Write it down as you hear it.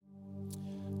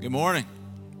Good morning.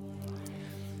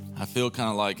 I feel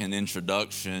kind of like an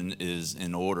introduction is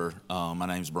in order. My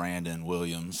name's Brandon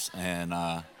Williams, and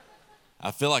I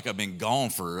feel like I've been gone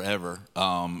forever.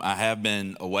 I have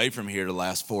been away from here the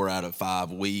last 4 out of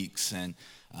 5 weeks, and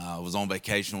I was on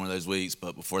vacation one of those weeks,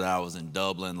 but before that I was in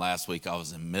Dublin. Last week I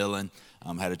was in Millen.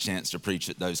 Had a chance to preach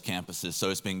at those campuses, so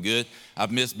it's been good.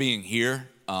 I've missed being here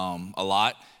a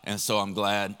lot, and so I'm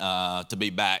glad to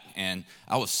be back. And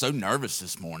I was so nervous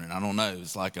this morning. I don't know.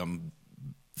 It's like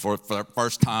for the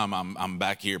first time I'm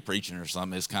back here preaching or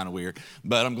something. It's kind of weird,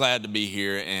 but I'm glad to be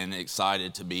here and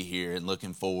excited to be here and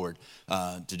looking forward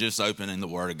to just opening the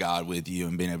Word of God with you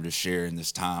and being able to share in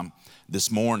this time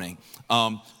this morning.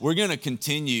 We're going to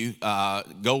continue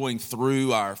going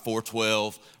through our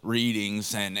 412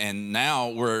 readings, and now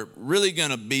we're really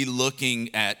going to be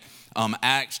looking at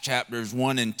Acts chapters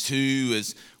 1 and 2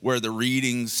 is where the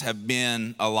readings have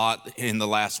been a lot in the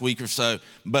last week or so.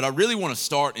 But I really want to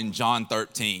start in John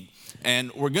 13.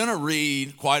 And we're going to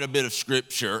read quite a bit of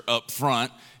scripture up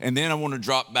front. And then I want to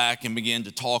drop back and begin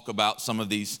to talk about some of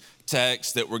these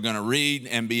texts that we're going to read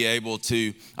and be able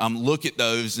to look at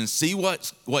those and see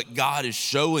what God is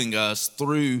showing us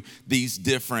through these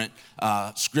different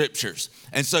scriptures.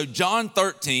 And so John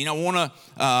 13, I want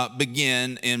to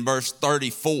begin in verse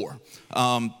 34.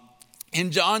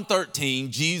 In John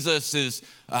 13, Jesus is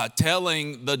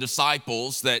telling the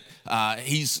disciples that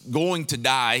he's going to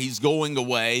die, he's going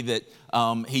away, that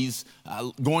he's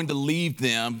going to leave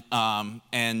them,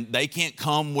 and they can't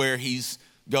come where he's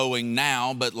going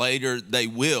now, but later they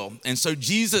will. And so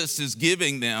Jesus is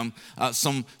giving them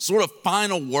some sort of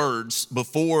final words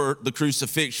before the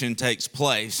crucifixion takes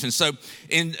place. And so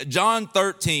in John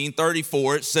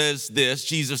 13:34, it says this: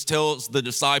 Jesus tells the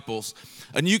disciples,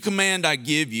 "A new command I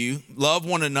give you, love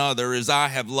one another as I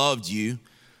have loved you,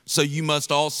 so you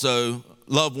must also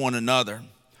love one another.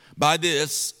 By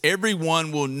this,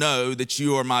 everyone will know that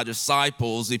you are my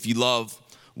disciples if you love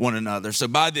one another." So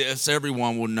by this,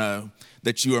 everyone will know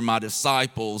that you are my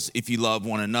disciples if you love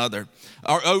one another.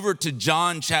 Over to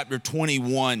John chapter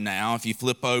 21 now, if you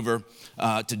flip over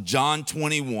to John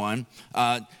 21.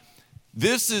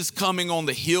 This is coming on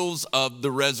the heels of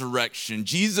the resurrection.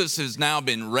 Jesus has now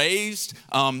been raised.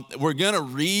 We're going to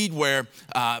read where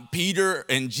Peter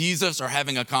and Jesus are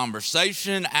having a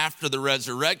conversation after the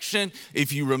resurrection.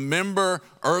 If you remember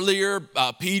earlier,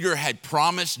 Peter had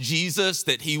promised Jesus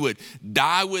that he would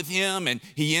die with him, and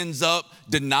he ends up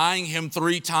denying him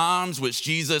 3 times, which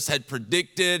Jesus had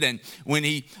predicted. And when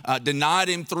he denied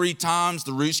him 3 times,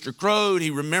 the rooster crowed.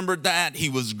 He remembered that. He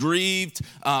was grieved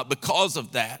because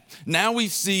of that. Now we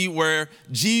see where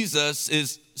Jesus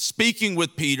is speaking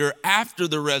with Peter after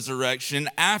the resurrection,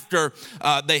 after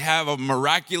they have a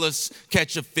miraculous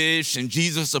catch of fish, and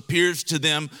Jesus appears to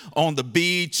them on the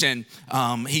beach, and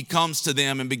he comes to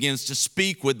them and begins to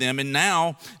speak with them. And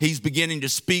now he's beginning to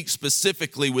speak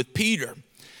specifically with Peter.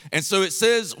 And so it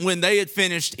says, when they had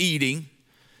finished eating,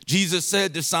 Jesus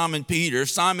said to Simon Peter,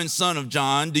 "Simon, son of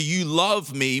John, do you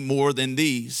love me more than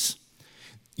these?"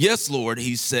 "Yes, Lord,"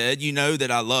 he said, "you know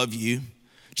that I love you."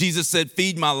 Jesus said,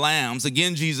 "Feed my lambs."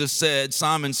 Again, Jesus said,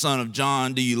 "Simon, son of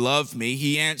John, do you love me?"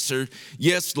 He answered,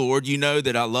 "Yes, Lord, you know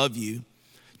that I love you."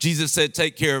 Jesus said,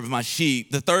 "Take care of my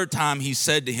sheep." The 3rd time he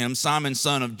said to him, "Simon,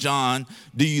 son of John,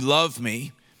 do you love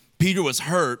me?" Peter was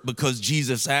hurt because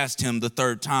Jesus asked him the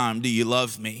 3rd time, "Do you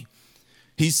love me?"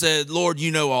 He said, "Lord,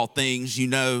 you know all things. You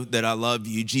know that I love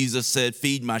you." Jesus said,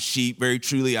 "Feed my sheep. Very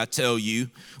truly I tell you,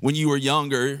 when you were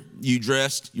younger, you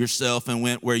dressed yourself and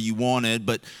went where you wanted.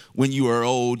 But when you are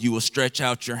old, you will stretch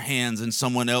out your hands and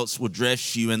someone else will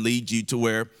dress you and lead you to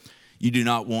where you do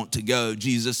not want to go."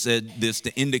 Jesus said this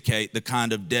to indicate the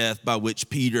kind of death by which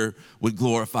Peter would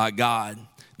glorify God.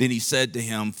 Then he said to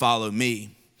him, "Follow me."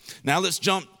 Now let's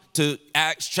jump to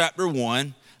Acts chapter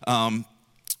 1.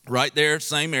 Right there,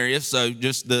 same area, so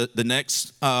just the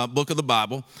next book of the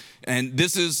Bible. And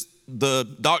this is the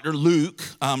Dr. Luke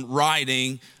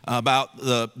writing about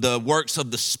the works of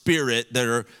the Spirit that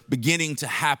are beginning to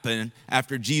happen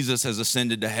after Jesus has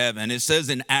ascended to heaven. It says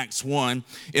in Acts 1,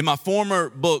 "In my former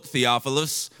book,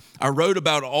 Theophilus, I wrote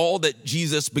about all that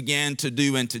Jesus began to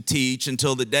do and to teach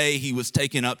until the day he was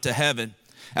taken up to heaven,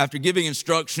 after giving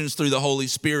instructions through the Holy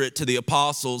Spirit to the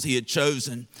apostles he had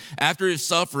chosen. After his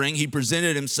suffering, he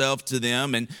presented himself to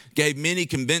them and gave many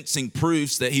convincing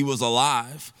proofs that he was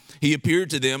alive. He appeared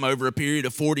to them over a period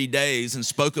of 40 days and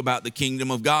spoke about the kingdom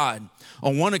of God.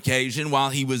 On one occasion,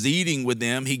 while he was eating with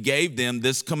them, he gave them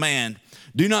this command: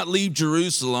 'Do not leave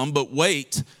Jerusalem, but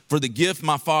wait for the gift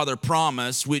my Father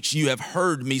promised, which you have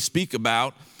heard me speak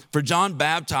about. For John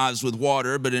baptized with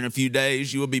water, but in a few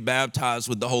days you will be baptized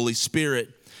with the Holy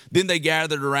Spirit.' Then they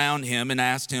gathered around him and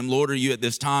asked him, Lord, are you at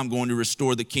this time going to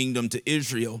restore the kingdom to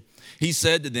Israel? He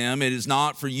said to them, it is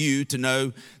not for you to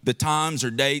know the times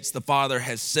or dates the Father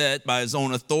has set by his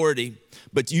own authority,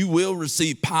 but you will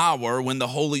receive power when the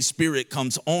Holy Spirit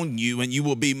comes on you, and you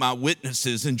will be my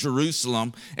witnesses in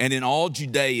Jerusalem and in all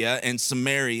Judea and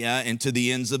Samaria and to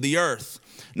the ends of the earth.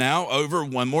 Now, over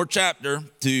one more chapter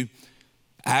to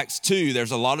Acts 2.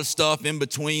 There's a lot of stuff in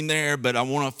between there, but I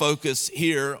want to focus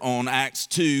here on Acts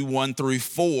 2, 1 through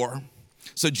 4.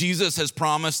 So Jesus has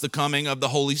promised the coming of the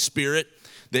Holy Spirit,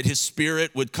 that his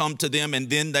Spirit would come to them, and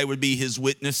then they would be his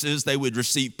witnesses. They would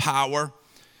receive power.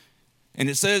 And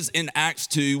it says in Acts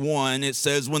 2, 1, it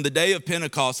says, when the day of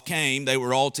Pentecost came, they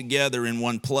were all together in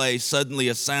one place. Suddenly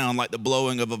a sound like the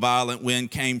blowing of a violent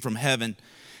wind came from heaven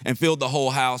and filled the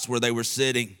whole house where they were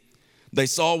sitting. They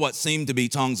saw what seemed to be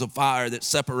tongues of fire that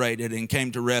separated and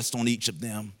came to rest on each of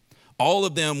them. All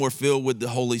of them were filled with the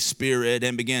Holy Spirit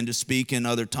and began to speak in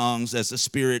other tongues as the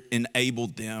Spirit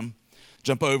enabled them.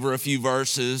 Jump over a few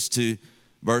verses to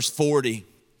verse 40.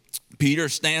 Peter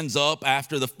stands up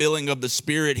after the filling of the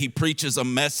Spirit. He preaches a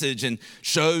message and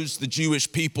shows the Jewish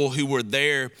people who were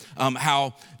there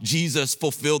how Jesus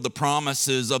fulfilled the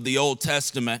promises of the Old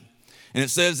Testament. And it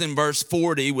says in verse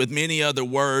 40, with many other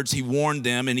words, he warned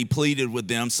them and he pleaded with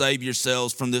them, save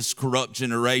yourselves from this corrupt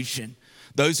generation.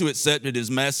 Those who accepted his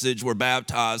message were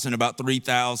baptized, and about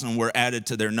 3,000 were added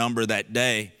to their number that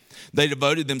day. They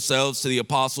devoted themselves to the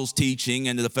apostles' teaching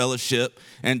and to the fellowship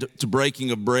and to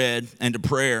breaking of bread and to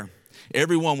prayer.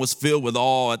 Everyone was filled with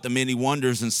awe at the many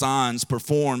wonders and signs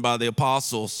performed by the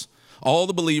apostles. All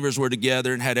the believers were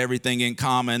together and had everything in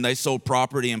common. They sold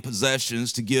property and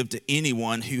possessions to give to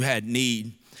anyone who had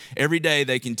need. Every day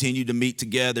they continued to meet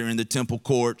together in the temple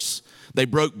courts. They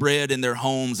broke bread in their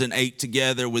homes and ate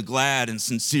together with glad and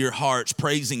sincere hearts,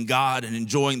 praising God and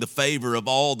enjoying the favor of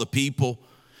all the people.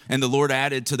 And the Lord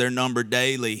added to their number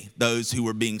daily those who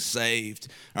were being saved.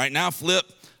 All right, now flip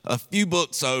a few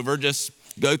books over. Just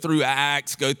go through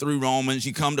Acts, go through Romans.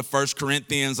 You come to 1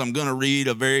 Corinthians. I'm going to read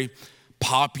a very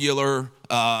popular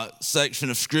section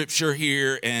of scripture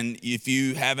here, and if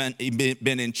you haven't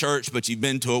been in church but you've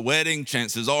been to a wedding,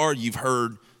 chances are you've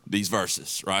heard these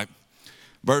verses, right?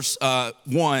 Verse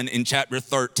 1 in chapter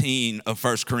 13 of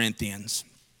 1 Corinthians.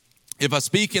 If I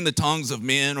speak in the tongues of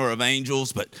men or of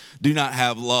angels but do not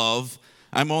have love,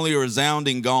 I'm only a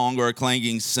resounding gong or a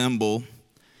clanging cymbal.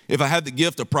 If I have the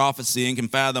gift of prophecy and can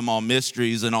fathom all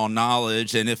mysteries and all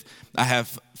knowledge, and if I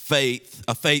have faith,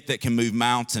 a faith that can move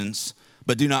mountains,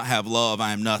 but do not have love,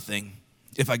 I am nothing.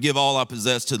 If I give all I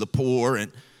possess to the poor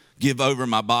and give over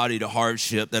my body to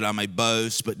hardship that I may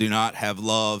boast, but do not have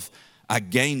love, I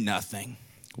gain nothing.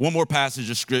 One more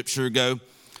passage of scripture, go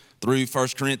through 1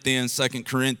 Corinthians, 2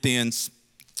 Corinthians,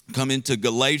 come into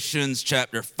Galatians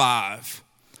chapter 5.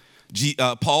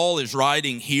 Paul is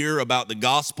writing here about the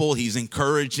gospel. He's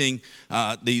encouraging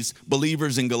these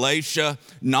believers in Galatia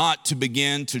not to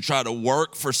begin to try to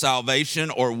work for salvation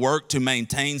or work to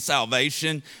maintain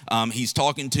salvation. He's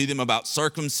talking to them about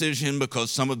circumcision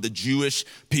because some of the Jewish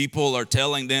people are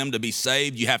telling them to be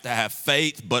saved, you have to have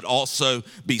faith, but also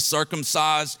be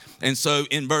circumcised. And so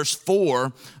in verse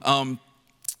 4,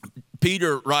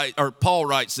 Paul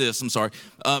writes this,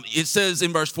 it says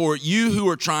in verse 4, you who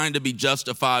are trying to be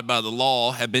justified by the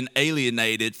law have been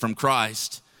alienated from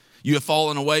Christ. You have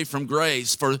fallen away from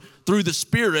grace. For through the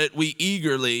Spirit we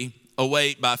eagerly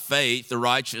await by faith the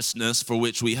righteousness for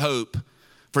which we hope.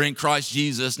 For in Christ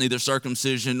Jesus neither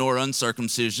circumcision nor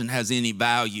uncircumcision has any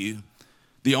value.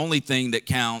 The only thing that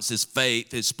counts is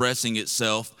faith expressing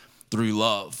itself through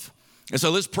love. And so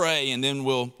let's pray, and then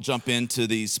we'll jump into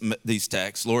these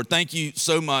texts. Lord, thank you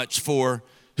so much for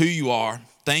who you are.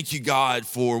 Thank you, God,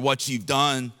 for what you've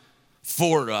done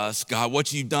for us, God,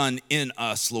 what you've done in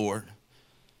us, Lord.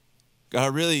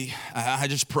 God, I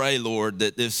just pray, Lord,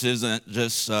 that this isn't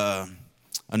just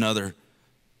another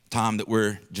time that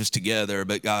we're just together,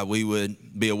 but God, we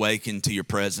would be awakened to your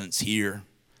presence here.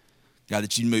 God,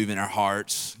 that you'd move in our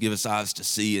hearts, give us eyes to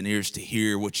see and ears to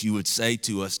hear what you would say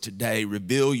to us today.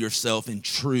 Reveal yourself in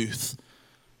truth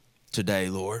today,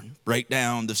 Lord. Break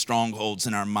down the strongholds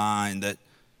in our mind that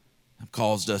have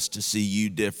caused us to see you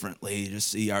differently, to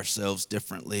see ourselves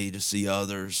differently, to see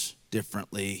others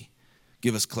differently.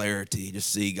 Give us clarity to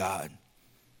see, God,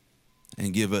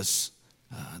 and give us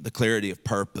the clarity of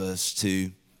purpose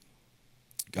to,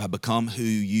 God, become who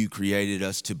you created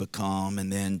us to become, and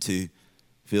then to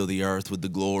fill the earth with the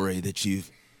glory that you've,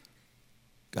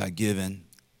 God, given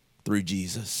through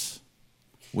Jesus.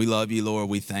 We love you, Lord.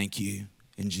 We thank you.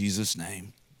 In Jesus'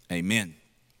 name, amen.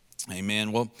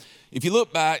 Amen. Well, if you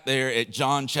look back there at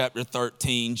John chapter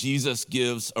 13, Jesus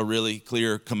gives a really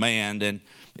clear command, and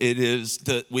it is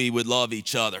that we would love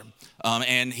each other.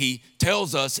 And he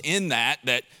tells us in that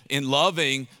in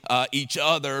loving each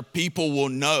other, people will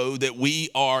know that we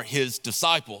are his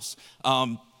disciples.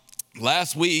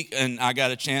 Last week, and I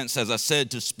got a chance, as I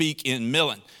said, to speak in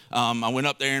Millen. I went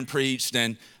up there and preached,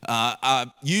 and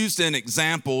I used an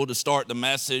example to start the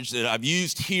message that I've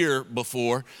used here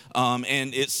before,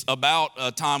 and it's about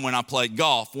a time when I played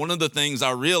golf. One of the things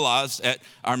I realized at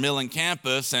our Millen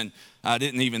campus, and I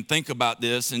didn't even think about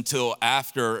this until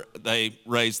after they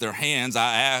raised their hands,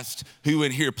 I asked who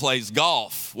in here plays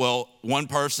golf. Well, one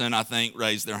person, I think,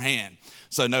 raised their hand.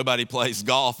 So nobody plays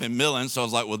golf in Millen, so I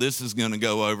was like, well, this is going to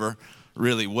go over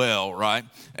really well, right?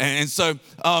 And so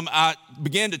I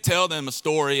began to tell them a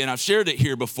story, and I've shared it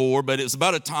here before, but it's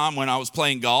about a time when I was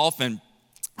playing golf, and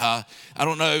I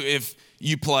don't know if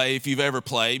you've ever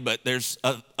played, but there's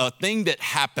a thing that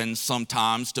happens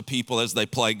sometimes to people as they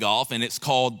play golf, and it's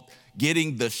called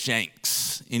getting the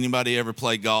shanks. Anybody ever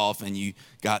play golf and you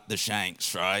got the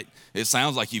shanks, right? It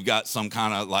sounds like you've got some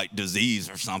kind of like disease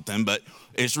or something, but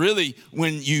it's really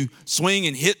when you swing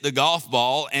and hit the golf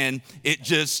ball and it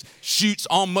just shoots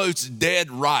almost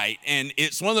dead right. And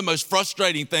it's one of the most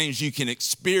frustrating things you can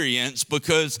experience,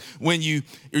 because when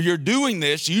you're doing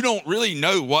this, you don't really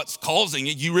know what's causing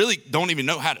it. You really don't even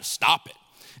know how to stop it.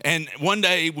 And one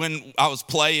day when I was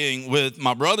playing with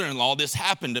my brother-in-law, this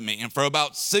happened to me. And for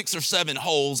about 6 or 7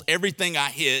 holes, everything I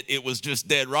hit, it was just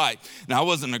dead right. Now, I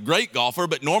wasn't a great golfer,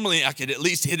 but normally I could at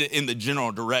least hit it in the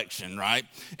general direction, right?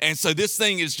 And so this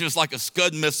thing is just like a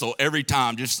Scud missile every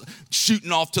time, just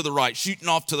shooting off to the right, shooting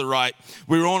off to the right.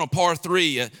 We were on a par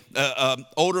 3. An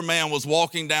older man was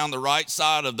walking down the right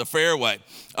side of the fairway.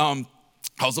 I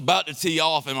was about to tee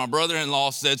off, and my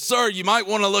brother-in-law said, "Sir, you might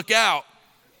want to look out."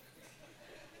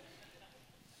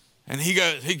 And he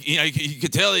goes, you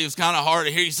could tell he was kind of hard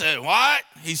to hear. He said, "What?"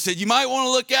 He said, "You might want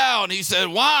to look out." And he said,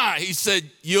 "Why?" He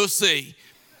said, "You'll see."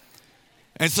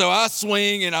 And so I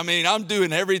swing, and I'm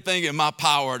doing everything in my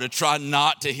power to try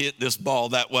not to hit this ball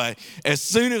that way. As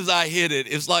soon as I hit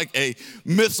it, it's like a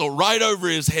missile right over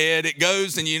his head. It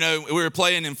goes, and we were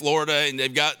playing in Florida, and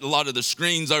they've got a lot of the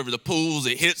screens over the pools.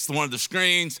 It hits one of the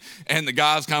screens, and the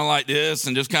guy's kind of like this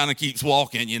and just kind of keeps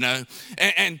walking,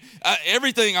 And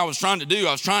everything I was trying to do,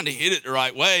 I was trying to hit it the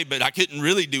right way, but I couldn't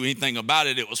really do anything about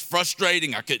it. It was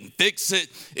frustrating. I couldn't fix it.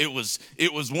 It was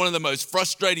one of the most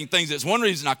frustrating things. It's one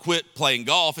reason I quit playing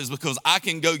golf, is because I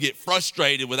can go get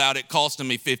frustrated without it costing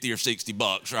me $50 or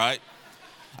 $60, right?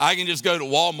 I can just go to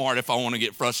Walmart if I want to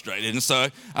get frustrated. And so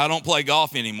I don't play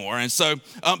golf anymore. And so,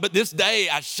 but this day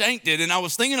I shanked it. And I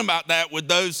was thinking about that with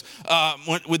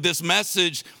with this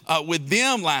message with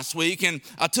them last week. And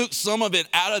I took some of it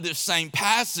out of this same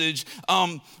passage.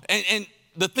 And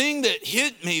the thing that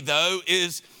hit me, though,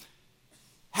 is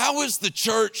how has the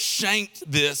church shanked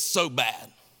this so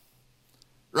bad,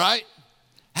 right?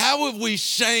 How have we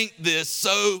shanked this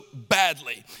so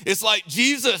badly? It's like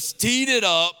Jesus teed it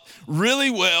up really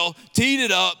well, teed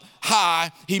it up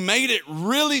high. He made it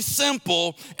really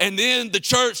simple, and then the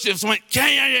church just went,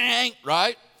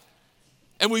 right?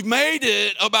 And we've made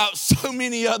it about so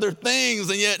many other things,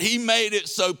 and yet he made it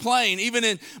so plain. Even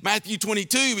in Matthew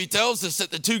 22, he tells us that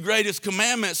the 2 greatest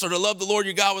commandments are to love the Lord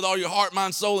your God with all your heart,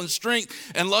 mind, soul, and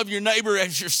strength, and love your neighbor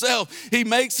as yourself. He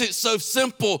makes it so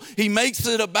simple. He makes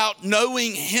it about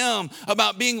knowing him,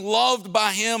 about being loved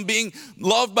by him,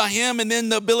 and then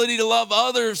the ability to love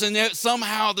others. And yet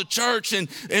somehow the church and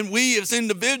we as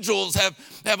individuals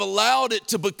have allowed it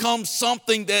to become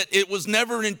something that it was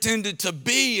never intended to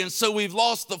be. And so we've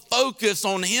lost the focus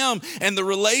on him and the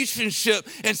relationship.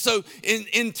 And so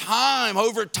in time,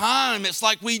 over time, it's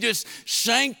like we just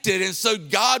shanked it. And so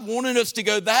God wanted us to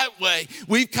go that way.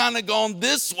 We've kind of gone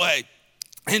this way.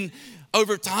 And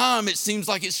over time, it seems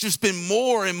like it's just been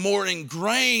more and more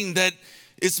ingrained that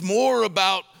it's more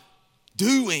about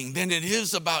doing than it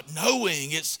is about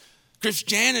knowing. It's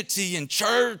Christianity and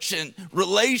church and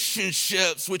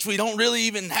relationships, which we don't really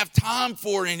even have time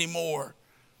for anymore.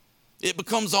 It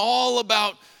becomes all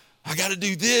about, I got to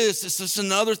do this. It's just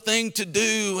another thing to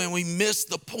do, and we miss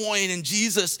the point. And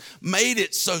Jesus made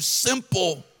it so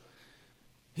simple.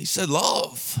 He said,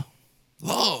 love.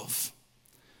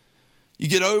 You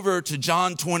get over to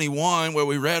John 21, where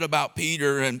we read about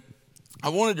Peter, and I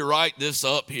wanted to write this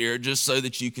up here just so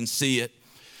that you can see it.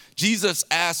 Jesus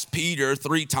asked Peter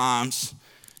 3 times,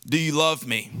 "Do you love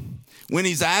me?" When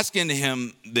he's asking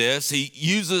him this, he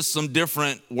uses some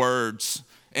different words.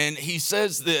 And he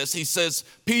says this, he says,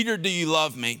 "Peter, do you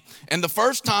love me?" And the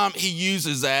first time he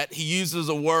uses that, he uses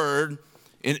a word,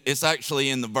 It's actually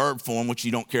in the verb form, which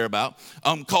you don't care about,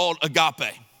 called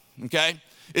agape, okay?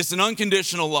 It's an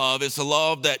unconditional love. It's a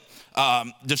love that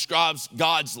describes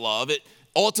God's love. It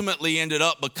ultimately ended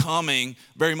up becoming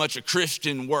very much a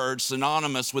Christian word,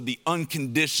 synonymous with the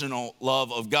unconditional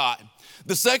love of God.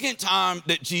 The second time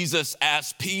that Jesus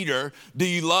asked Peter, do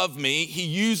you love me? He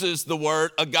uses the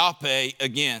word agape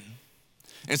again.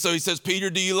 And so he says, Peter,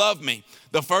 do you love me?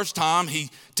 The first time he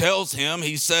tells him,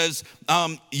 he says,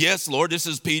 yes, Lord. This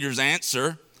is Peter's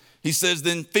answer. He says,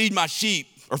 then feed my sheep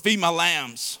or feed my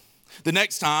lambs. The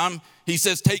next time he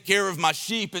says, take care of my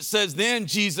sheep. It says, then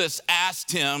Jesus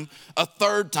asked him a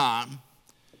third time.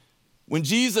 When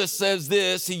Jesus says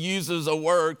this, he uses a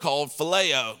word called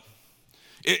phileo.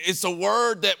 It's a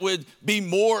word that would be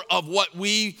more of what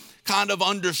we kind of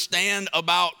understand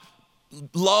about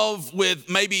love with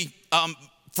maybe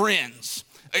friends.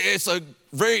 It's a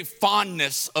very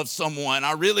fondness of someone.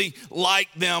 I really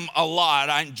like them a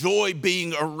lot. I enjoy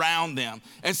being around them.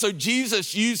 And so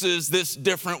Jesus uses this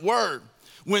different word.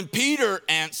 When Peter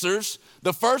answers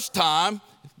the first time,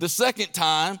 the second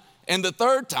time, and the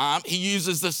third time, he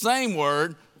uses the same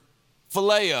word,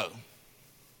 phileo.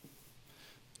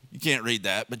 You can't read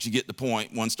that, but you get the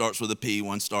point. One starts with a P,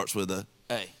 one starts with a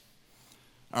A.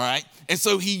 All right? And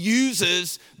so he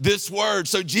uses this word.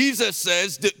 So Jesus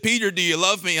says, Peter, do you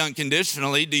love me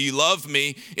unconditionally? Do you love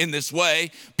me in this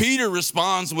way? Peter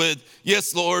responds with,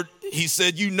 yes, Lord. He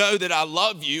said, you know that I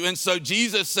love you. And so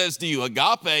Jesus says, do you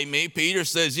agape me? Peter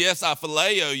says, yes, I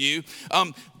phileo you.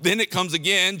 Then it comes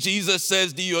again. Jesus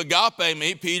says, do you agape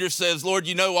me? Peter says, Lord,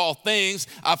 you know all things.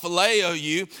 I phileo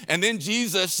you. And then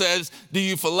Jesus says, do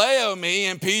you phileo me?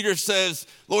 And Peter says,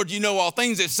 Lord, you know all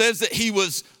things. It says that he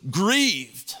was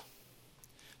grieved.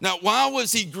 Now, why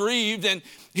was he grieved? And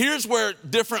here's where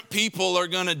different people are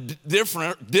going to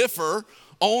differ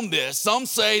on this. Some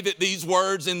say that these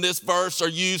words in this verse are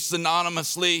used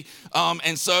synonymously,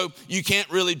 and so you can't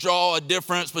really draw a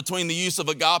difference between the use of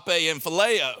agape and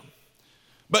phileo.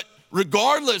 But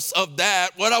regardless of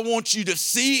that, what I want you to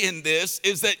see in this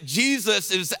is that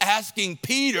Jesus is asking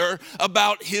Peter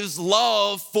about his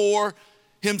love for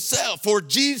himself, for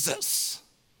Jesus.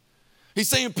 He's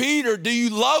saying, Peter, do you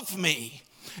love me?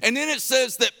 And then it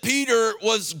says that Peter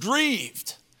was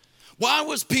grieved. Why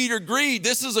was Peter grieved?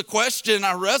 This is a question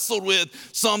I wrestled with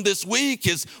some this week,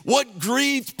 is what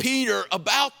grieved Peter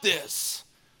about this?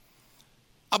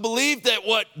 I believe that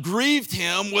what grieved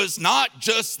him was not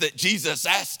just that Jesus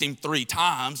asked him 3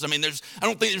 times. I mean, I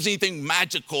don't think there's anything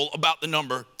magical about the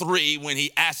number 3 when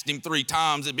he asked him 3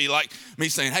 times. It'd be like me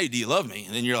saying, hey, do you love me?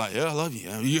 And then you're like, yeah, I love you.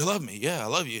 You love me? Yeah, I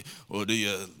love you. Well,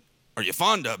 are you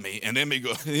fond of me? And then me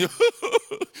go,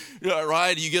 yeah,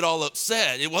 right? You get all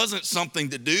upset. It wasn't something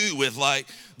to do with like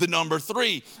the number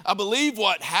 3. I believe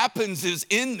what happens is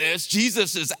in this,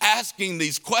 Jesus is asking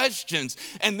these questions,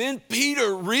 and then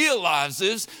Peter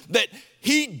realizes that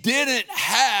he didn't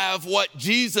have what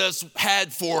Jesus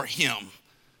had for him.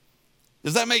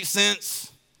 Does that make sense?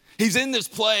 He's in this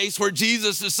place where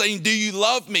Jesus is saying, do you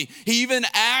love me? He even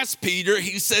asked Peter,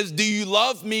 he says, do you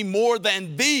love me more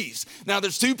than these? Now,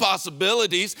 there's 2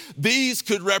 possibilities. These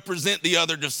could represent the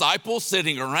other disciples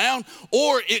sitting around,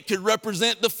 or it could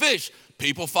represent the fish.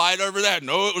 People fight over that.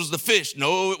 No, it was the fish.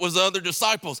 No, it was the other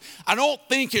disciples. I don't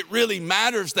think it really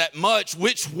matters that much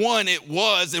which one it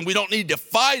was, and we don't need to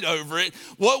fight over it.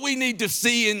 What we need to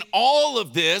see in all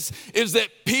of this is that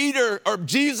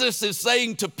Jesus is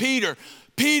saying to Peter,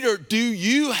 Peter, do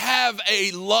you have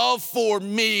a love for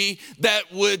me that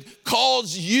would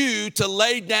cause you to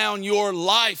lay down your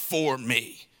life for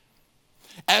me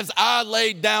as I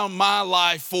laid down my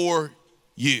life for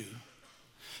you?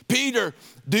 Peter,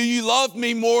 do you love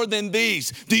me more than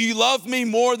these? Do you love me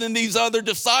more than these other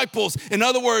disciples? In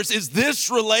other words, is this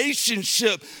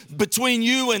relationship between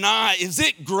you and I, is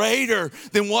it greater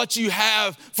than what you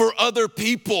have for other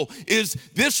people? Is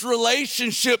this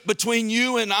relationship between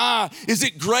you and I, is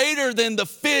it greater than the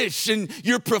fish and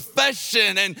your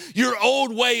profession and your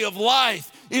old way of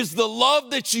life? Is the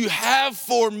love that you have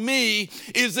for me,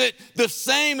 is it the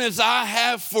same as I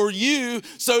have for you,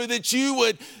 so that you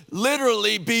would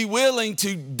literally be willing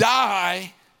to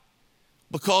die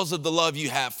because of the love you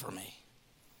have for me?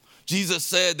 Jesus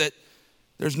said that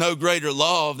there's no greater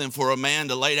love than for a man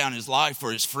to lay down his life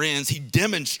for his friends. He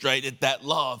demonstrated that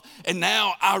love. And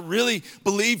now I really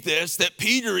believe this, that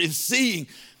Peter is seeing,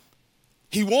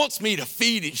 he wants me to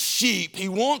feed his sheep. He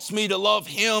wants me to love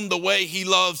him the way he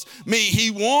loves me. He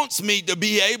wants me to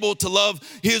be able to love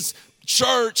his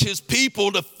church, his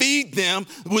people, to feed them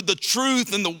with the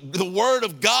truth and the word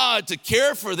of God, to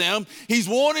care for them. He's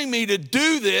wanting me to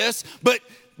do this, but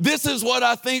this is what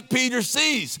I think Peter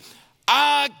sees.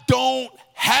 I don't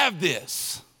have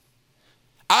this.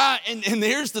 And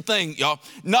here's the thing, y'all.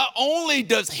 Not only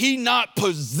does he not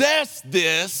possess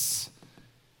this,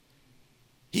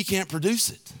 he can't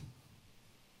produce it.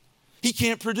 He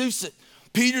can't produce it.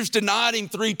 Peter's denied him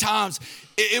 3 times.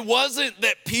 It wasn't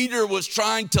that Peter was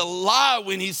trying to lie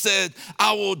when he said,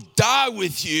 I will die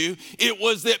with you. It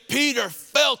was that Peter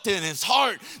felt in his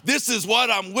heart, this is what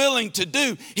I'm willing to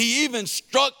do. He even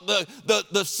struck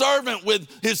the servant with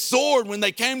his sword when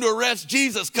they came to arrest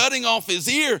Jesus, cutting off his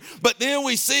ear. But then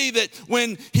we see that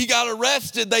when he got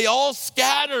arrested, they all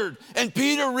scattered. And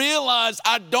Peter realized,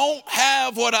 I don't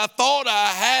have what I thought I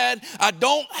had. I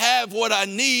don't have what I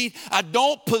need. I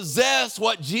don't possess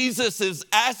what Jesus is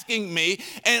asking me.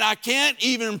 And I can't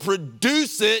even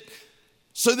produce it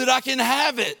so that I can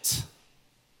have it.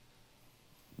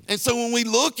 And so when we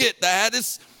look at that,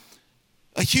 it's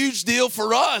a huge deal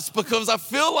for us, because I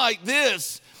feel like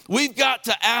this, we've got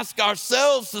to ask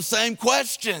ourselves the same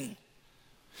question.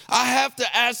 I have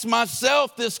to ask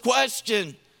myself this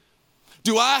question.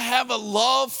 Do I have a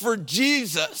love for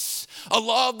Jesus? A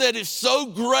love that is so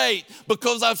great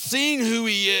because I've seen who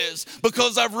he is,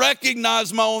 because I've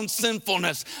recognized my own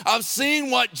sinfulness. I've seen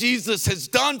what Jesus has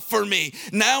done for me.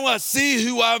 Now I see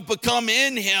who I've become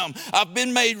in him. I've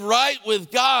been made right with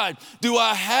God. Do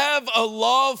I have a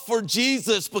love for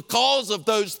Jesus because of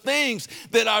those things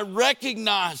that I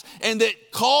recognize and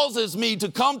that causes me to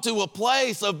come to a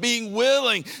place of being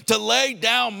willing to lay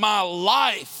down my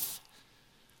life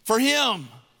for him?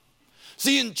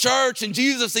 See, in church, and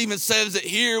Jesus even says it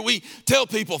here, we tell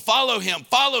people, follow him,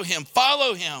 follow him,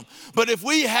 follow him. But if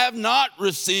we have not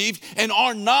received and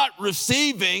are not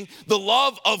receiving the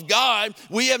love of God,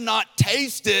 we have not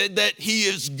tasted that he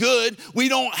is good. We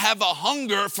don't have a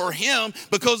hunger for him,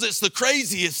 because it's the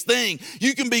craziest thing.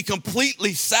 You can be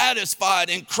completely satisfied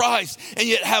in Christ and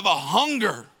yet have a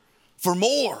hunger for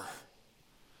more.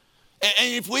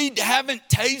 And if we haven't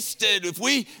tasted, if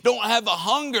we don't have a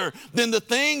hunger, then the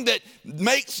thing that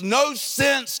makes no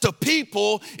sense to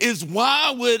people is,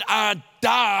 why would I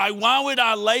die? Why would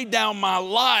I lay down my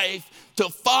life to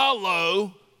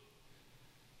follow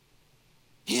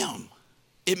him?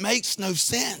 It makes no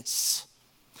sense.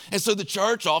 And so the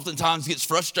church oftentimes gets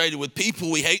frustrated with people.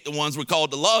 We hate the ones we're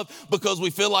called to love because we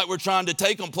feel like we're trying to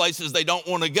take them places they don't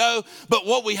want to go. But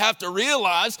what we have to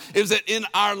realize is that in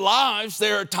our lives,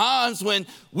 there are times when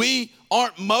we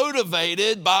aren't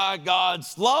motivated by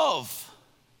God's love.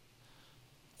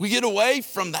 We get away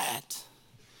from that.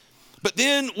 But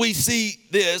then we see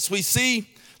this. We see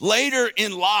later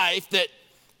in life that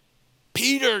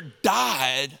Peter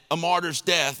died a martyr's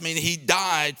death, meaning he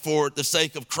died for the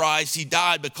sake of Christ. He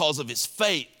died because of his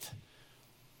faith.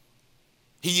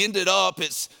 He ended up,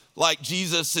 it's like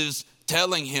Jesus is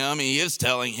telling him, he is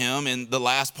telling him in the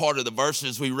last part of the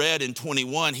verses we read in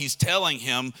 21, he's telling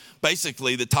him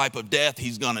basically the type of death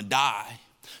he's going to die.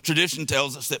 Tradition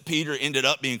tells us that Peter ended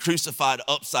up being crucified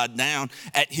upside down.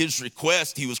 At his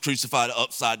request, he was crucified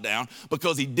upside down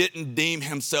because he didn't deem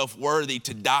himself worthy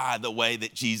to die the way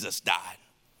that Jesus died.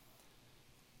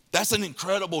 That's an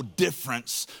incredible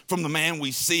difference from the man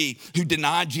we see who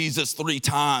denied Jesus 3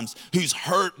 times, who's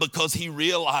hurt because he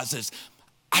realizes,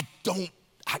 I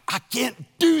can't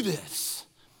do this.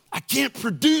 I can't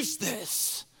produce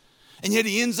this. And yet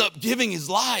he ends up giving his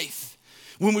life.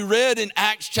 When we read in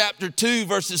Acts chapter 2,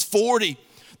 verses 40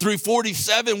 through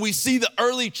 47, we see the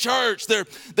early church. Their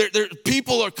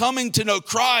people are coming to know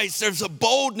Christ. There's a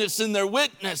boldness in their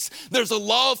witness. There's a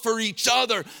love for each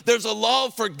other. There's a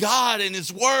love for God and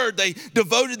his word. They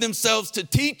devoted themselves to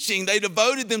teaching. They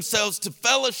devoted themselves to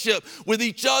fellowship with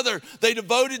each other. They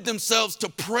devoted themselves to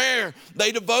prayer.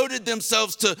 They devoted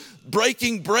themselves to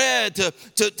breaking bread,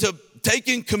 to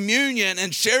taking communion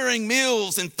and sharing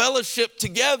meals and fellowship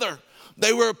together.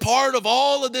 They were a part of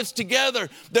all of this together.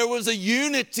 There was a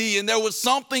unity and there was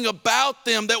something about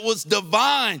them that was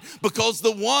divine because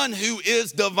the one who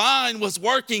is divine was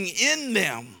working in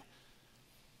them.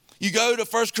 You go to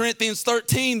 1 Corinthians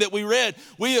 13 that we read.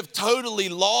 We have totally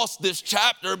lost this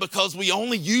chapter because we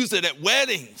only use it at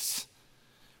weddings,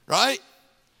 right?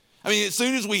 I mean, as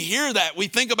soon as we hear that, we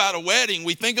think about a wedding.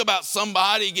 We think about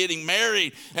somebody getting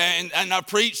married. And I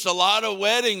preached a lot of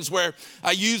weddings where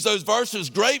I use those verses,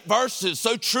 great verses,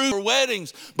 so true for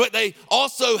weddings. But they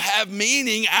also have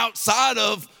meaning outside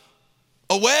of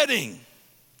a wedding.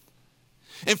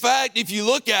 In fact, if you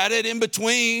look at it in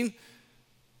between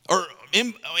or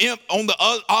on the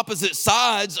opposite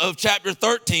sides of chapter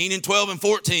 13 and 12 and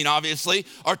 14, obviously,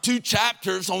 are 2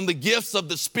 chapters on the gifts of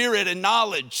the Spirit and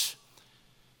knowledge.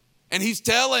 And he's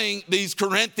telling these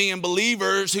Corinthian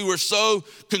believers who are so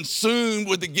consumed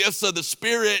with the gifts of the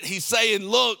Spirit, he's saying,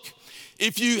 look,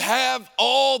 if you have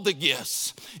all the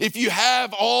gifts, if you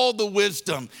have all the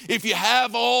wisdom, if you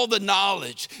have all the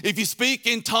knowledge, if you speak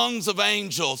in tongues of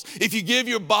angels, if you give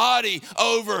your body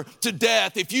over to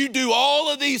death, if you do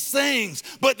all of these things,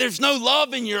 but there's no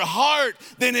love in your heart,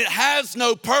 then it has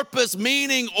no purpose,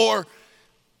 meaning, or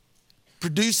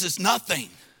produces nothing.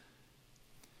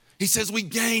 He says we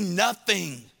gain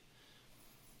nothing.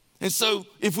 And so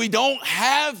if we don't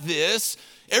have this,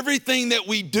 everything that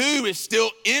we do is still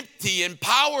empty and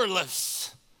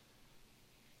powerless.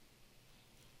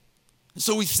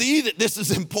 So we see that this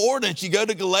is important. You go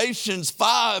to Galatians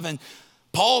 5, and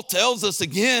Paul tells us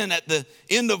again at the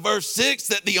end of verse 6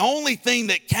 that the only thing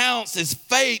that counts is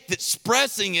faith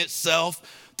expressing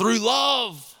itself through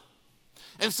love.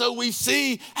 And so we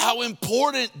see how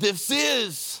important this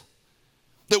is,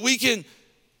 that we can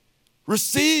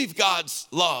receive God's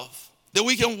love, that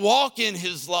we can walk in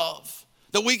his love,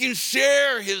 that we can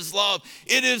share his love.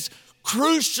 It is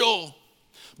crucial,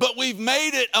 but we've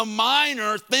made it a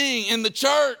minor thing in the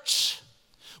church.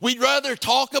 We'd rather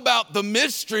talk about the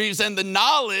mysteries and the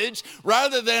knowledge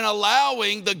rather than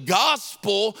allowing the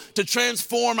gospel to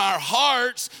transform our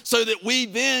hearts so that we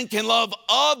then can love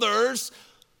others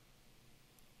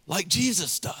like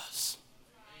Jesus does.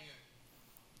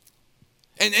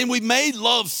 And we made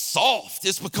love soft.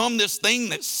 It's become this thing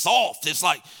that's soft. It's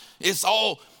like, it's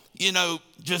all,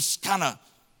 just kind of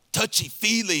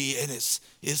touchy-feely, and it's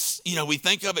we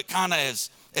think of it kind of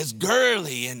as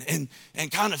girly and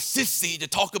kind of sissy to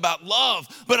talk about love.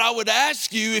 But I would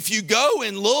ask you, if you go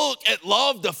and look at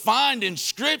love defined in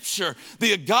Scripture,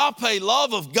 the agape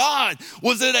love of God,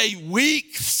 was it a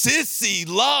weak, sissy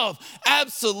love?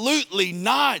 Absolutely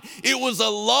not. It was a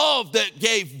love that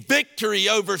gave victory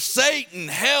over Satan,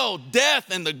 hell,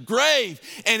 death, and the grave.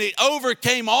 And it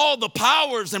overcame all the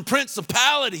powers and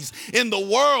principalities in the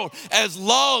world as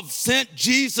love sent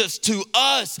Jesus to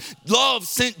us. Love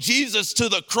sent Jesus to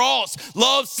the cross.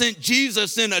 Love sent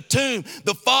Jesus in a tomb.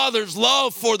 The Father's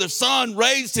love for the Son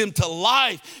raised him to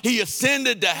life. He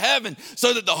ascended to heaven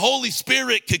so that the Holy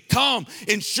Spirit could come,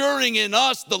 ensuring in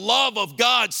us the love of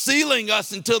God, sealing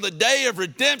us until the day of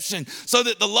redemption, so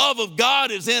that the love of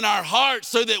God is in our hearts,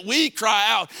 so that we cry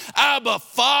out, Abba,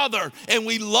 Father, and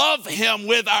we love him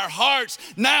with our hearts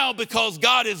now because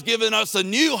God has given us a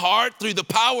new heart through the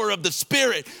power of the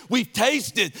Spirit. We've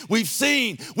tasted, we've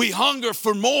seen, we hunger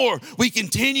for more. We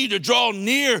continue to draw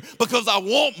near because I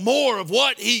want more of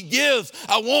what he gives.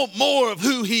 I want more of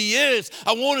who he is.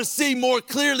 I want to see more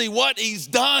clearly what he's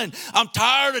done. I'm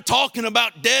tired of talking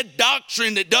about dead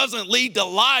doctrine that doesn't lead to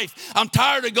life. I'm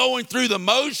tired of going through the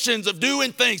motions of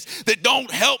doing things that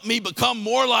don't help me become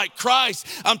more like Christ.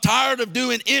 I'm tired of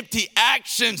doing empty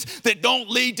actions that don't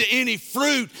lead to any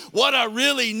fruit. What I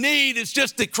really need is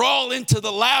just to crawl into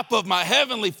the lap of my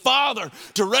Heavenly Father,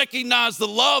 to recognize the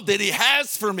love that he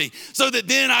has for me, so that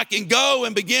then I can go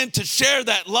and begin to share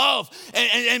that love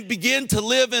and begin to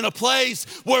live in a place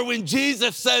where when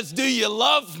Jesus says, do you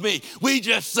love me? We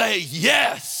just say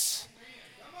yes.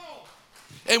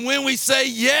 And when we say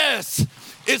yes,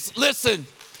 listen,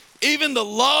 even the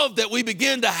love that we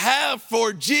begin to have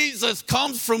for Jesus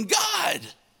comes from God.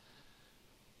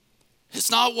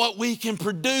 It's not what we can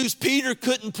produce. Peter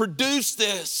couldn't produce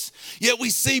this. Yet we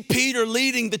see Peter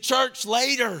leading the church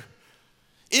later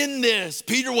in this.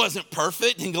 Peter wasn't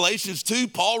perfect. In Galatians 2,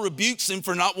 Paul rebukes him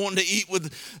for not wanting to eat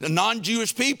with the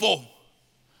non-Jewish people.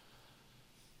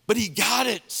 But he got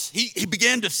it. He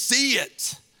began to see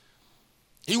it.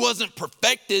 He wasn't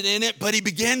perfected in it, but he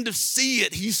began to see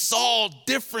it. He saw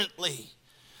differently.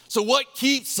 So what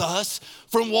keeps us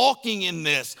from walking in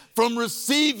this, from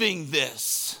receiving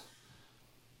this,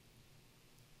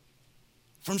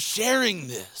 from sharing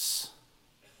this?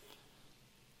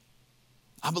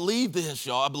 I believe this,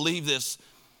 y'all. I believe this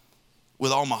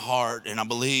with all my heart, and I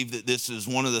believe that this is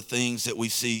one of the things that we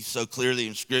see so clearly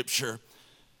in Scripture,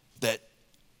 that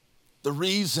the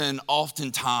reason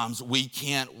oftentimes we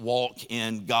can't walk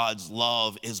in God's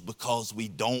love is because we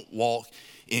don't walk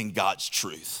in God's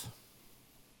truth.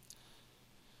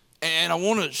 And I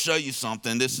want to show you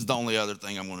something. This is the only other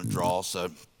thing I'm going to draw. So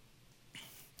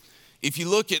if you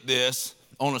look at this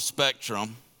on a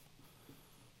spectrum,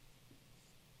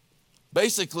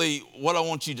 basically what I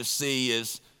want you to see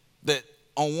is that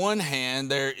on one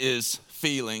hand there is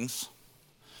feelings.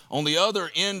 On the other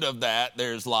end of that,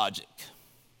 there's logic.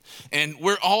 And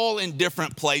we're all in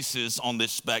different places on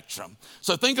this spectrum.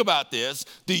 So think about this.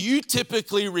 Do you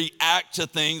typically react to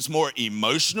things more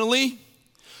emotionally,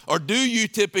 or do you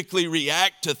typically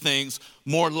react to things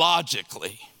more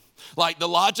logically? Like the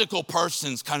logical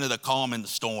person's kind of the calm in the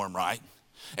storm, right?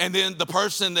 And then the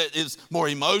person that is more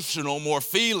emotional, more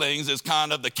feelings, is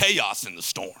kind of the chaos in the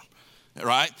storm,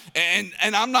 right? And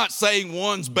I'm not saying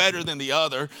one's better than the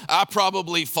other. I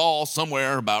probably fall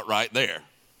somewhere about right there.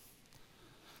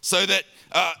 So that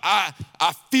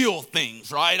I feel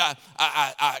things, right?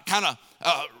 I kind of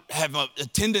have a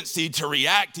tendency to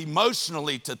react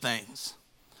emotionally to things.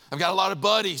 I've got a lot of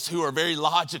buddies who are very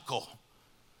logical.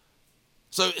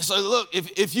 So look,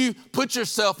 if you put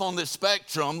yourself on this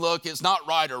spectrum, look, it's not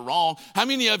right or wrong. How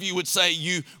many of you would say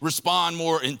you respond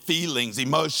more in feelings,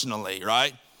 emotionally,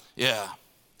 right? Yeah.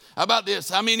 How about this?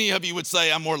 How many of you would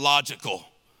say I'm more logical?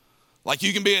 Like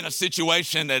you can be in a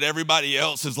situation that everybody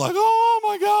else is like, oh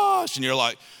my gosh. And you're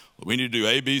like, well, we need to do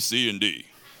A, B, C, and D.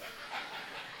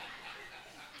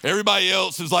 Everybody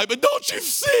else is like, but don't you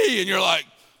see? And you're like,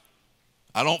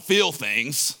 I don't feel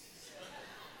things.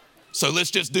 So let's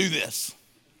just do this.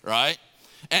 Right?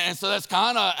 And so that's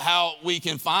kind of how we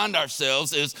can find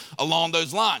ourselves, is along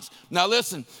those lines. Now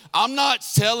listen, I'm not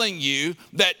telling you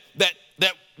that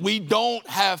we don't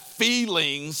have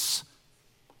feelings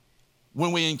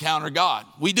when we encounter God.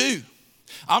 We do.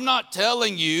 I'm not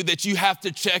telling you that you have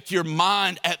to check your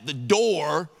mind at the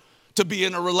door to be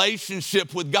in a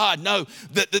relationship with God. No,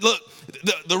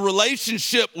 the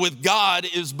relationship with God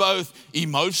is both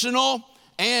emotional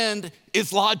and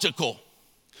it's logical.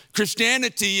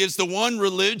 Christianity is the one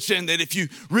religion that if you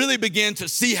really begin to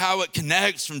see how it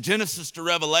connects from Genesis to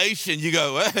Revelation, you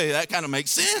go, hey, that kind of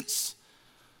makes sense.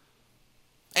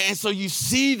 And so you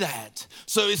see that.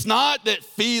 So it's not that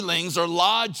feelings or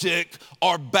logic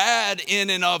are bad in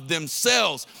and of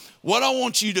themselves. What I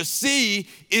want you to see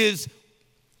is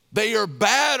they are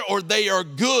bad or they are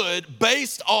good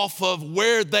based off of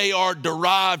where they are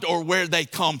derived or where they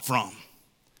come from.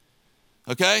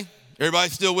 Okay? Everybody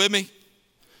still with me?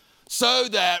 So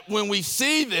that when we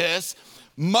see this,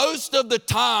 most of the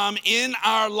time in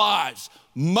our lives,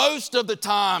 what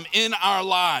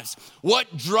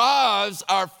drives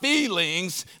our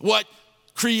feelings, what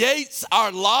creates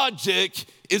our logic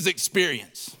is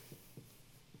experience.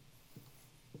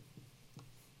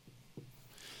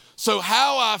 So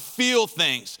how I feel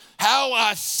things, how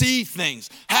I see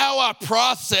things, how I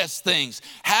process things,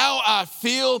 how I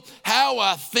feel, how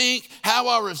I think, how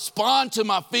I respond to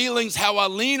my feelings, how I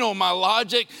lean on my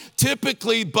logic,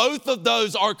 typically both of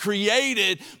those are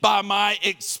created by my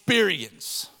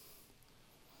experience.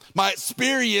 My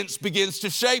experience begins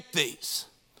to shape these.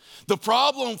 The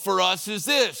problem for us is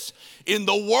this: in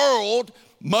the world,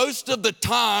 most of the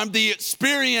time, the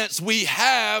experience we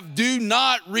have do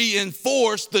not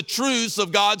reinforce the truths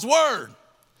of God's word.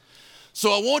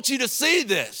 So I want you to see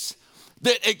this,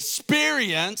 that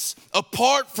experience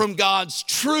apart from God's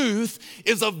truth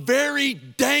is a very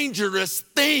dangerous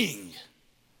thing.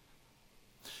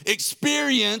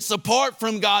 Experience apart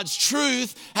from God's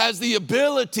truth has the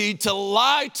ability to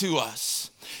lie to us.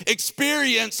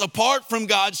 Experience apart from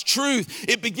God's truth,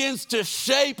 it begins to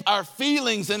shape our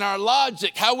feelings and our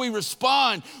logic, how we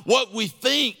respond, what we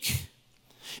think.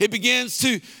 It begins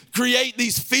to create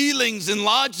these feelings and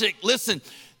logic, listen,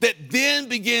 that then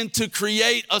begin to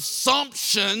create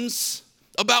assumptions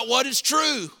about what is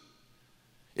true.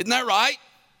 Isn't that right?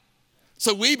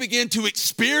 So we begin to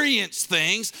experience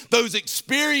things. Those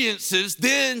experiences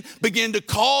then begin to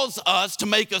cause us to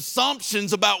make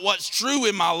assumptions about what's true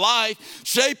in my life,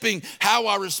 shaping how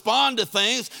I respond to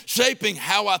things, shaping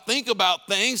how I think about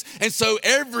things. And so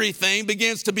everything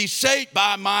begins to be shaped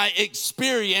by my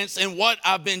experience and what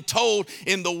I've been told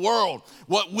in the world.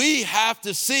 What we have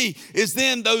to see is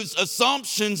then those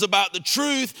assumptions about the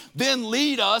truth then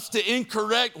lead us to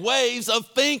incorrect ways of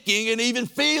thinking and even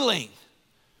feeling.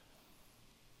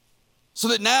 So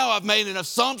that now I've made an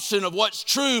assumption of what's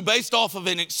true based off of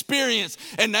an experience.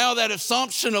 And now that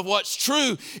assumption of what's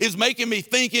true is making me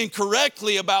think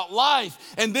incorrectly about life.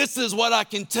 And this is what I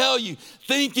can tell you.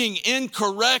 Thinking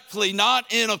incorrectly,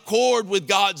 not in accord with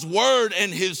God's word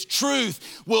and his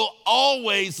truth, will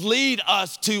always lead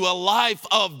us to a life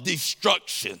of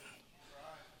destruction.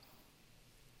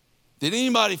 Did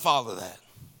anybody follow that?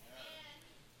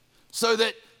 So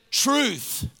that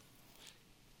truth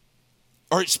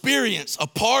or experience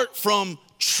apart from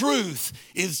truth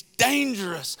is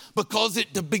dangerous because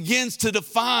it begins to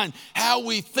define how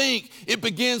we think. It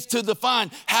begins to define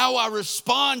how I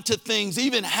respond to things,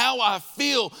 even how I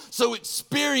feel. So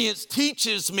experience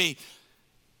teaches me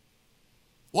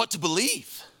what to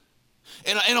believe.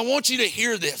 And I want you to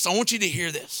hear this. I want you to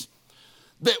hear this.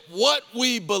 That what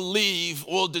we believe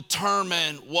will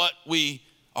determine what we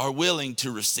are willing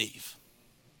to receive.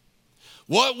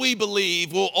 What we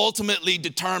believe will ultimately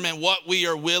determine what we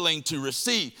are willing to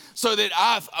receive. So that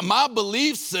my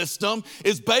belief system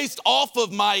is based off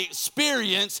of my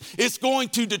experience. It's going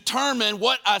to determine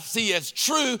what I see as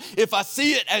true. If I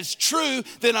see it as true,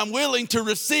 then I'm willing to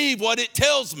receive what it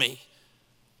tells me.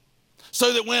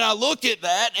 So that when I look at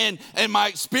that and my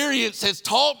experience has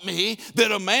taught me that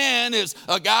a man is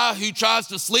a guy who tries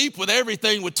to sleep with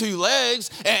everything with two legs,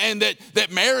 and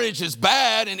that marriage is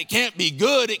bad and it can't be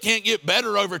good, it can't get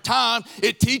better over time.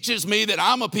 It teaches me that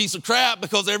I'm a piece of crap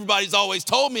because everybody's always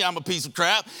told me I'm a piece of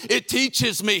crap. It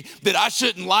teaches me that I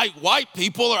shouldn't like white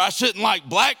people, or I shouldn't like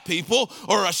black people,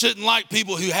 or I shouldn't like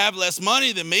people who have less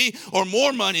money than me or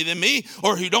more money than me,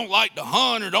 or who don't like to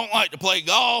hunt or don't like to play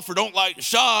golf or don't like to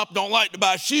shop, don't like to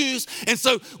buy shoes. And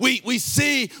so we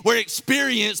see where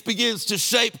experience begins to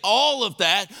shape all of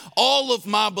that. All of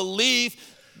my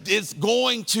belief is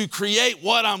going to create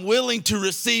what I'm willing to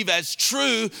receive as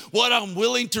true. What I'm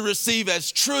willing to receive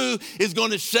as true is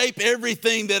going to shape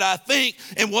everything that I think,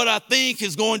 and what I think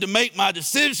is going to make my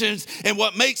decisions, and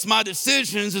what makes my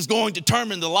decisions is going to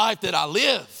determine the life that I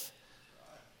live.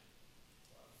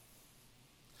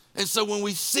 And so when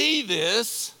we see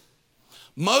this,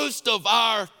 most of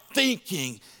our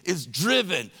thinking is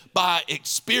driven by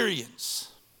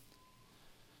experience,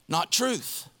 not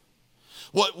truth.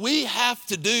 What we have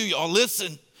to do, y'all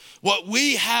listen, what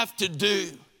we have to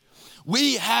do,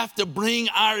 we have to bring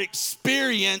our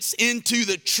experience into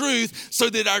the truth so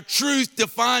that our truth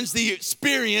defines the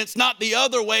experience, not the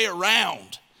other way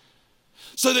around.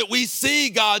 So that we see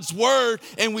God's word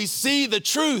and we see the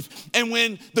truth. And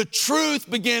when the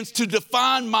truth begins to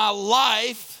define my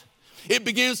life, it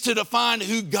begins to define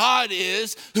who God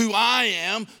is, who I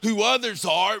am, who others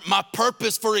are, my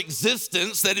purpose for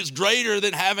existence that is greater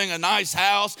than having a nice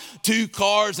house, 2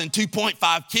 cars, and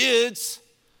 2.5 kids.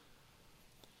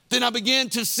 Then I begin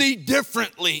to see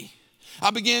differently. I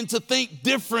begin to think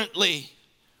differently.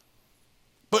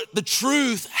 But the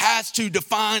truth has to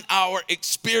define our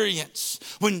experience.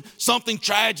 When something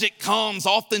tragic comes,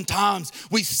 oftentimes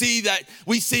we see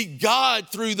God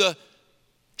through the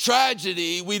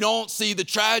tragedy. We don't see the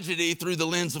tragedy through the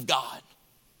lens of God.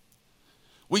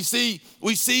 We see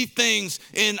things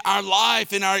in our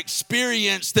life, in our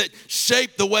experience, that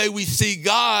shape the way we see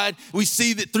God. We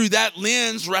see that through that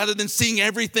lens, rather than seeing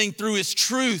everything through His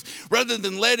truth. Rather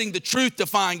than letting the truth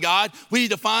define God, we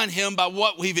define Him by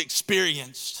what we've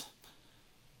experienced.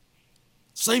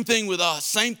 Same thing with us,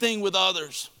 same thing with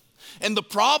others. And the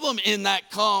problem in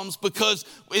that comes because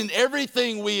in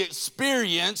everything we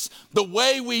experience, the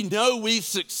way we know we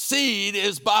succeed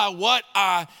is by what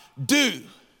I do.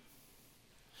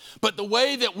 But the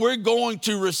way that we're going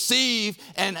to receive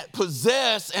and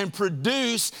possess and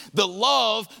produce the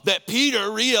love that Peter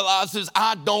realizes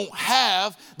I don't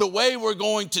have, the way we're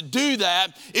going to do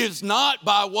that is not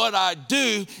by what I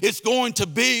do. It's going to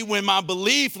be when my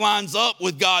belief lines up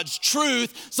with God's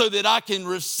truth so that I can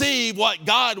receive what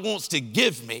God wants to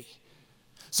give me.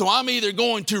 So I'm either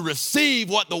going to receive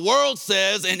what the world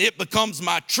says and it becomes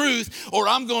my truth, or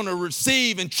I'm going to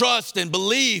receive and trust and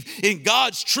believe in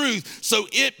God's truth so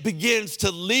it begins to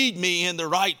lead me in the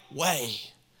right way,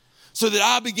 so that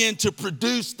I begin to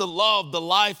produce the love, the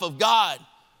life of God.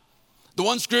 The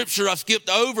one scripture I skipped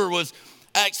over was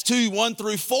Acts 2, 1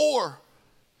 through 4.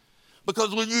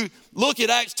 Because when you look at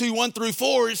Acts 2, 1 through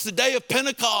 4, it's the day of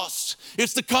Pentecost.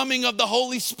 It's the coming of the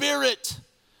Holy Spirit.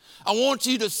 I want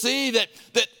you to see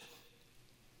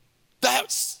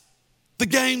that's the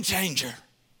game changer.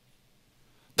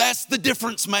 That's the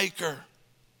difference maker.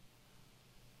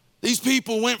 These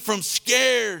people went from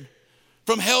scared,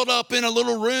 from held up in a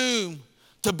little room,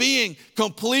 to being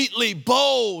completely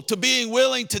bold, to being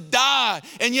willing to die,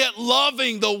 and yet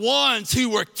loving the ones who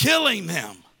were killing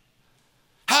them.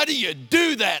 How do you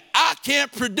do that? I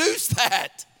can't produce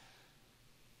that.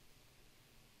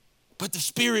 But the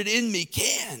Spirit in me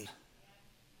can.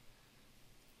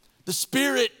 The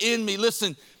Spirit in me,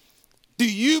 listen, do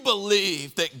you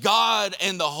believe that God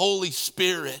and the Holy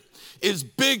Spirit is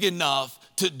big enough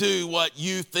to do what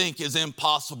you think is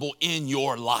impossible in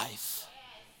your life?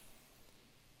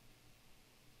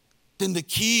 Then the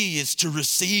key is to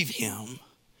receive Him.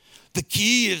 The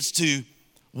key is to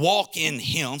walk in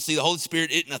Him. See, the Holy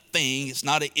Spirit isn't a thing. It's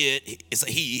not a it. It's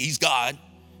a He. He's God.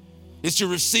 It's to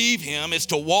receive Him. It's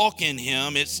to walk in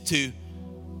Him. It's to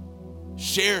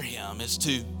share Him. It's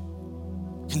to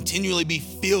continually be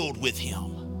filled with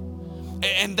Him.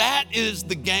 And that is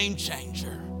the game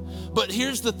changer. But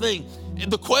here's the thing.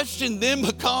 The question then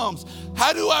becomes,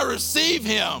 how do I receive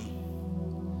Him?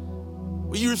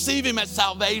 Well, you receive Him at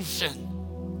salvation.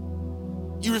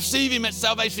 You receive him at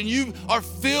salvation. You are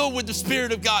filled with the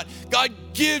Spirit of God. God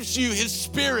gives you his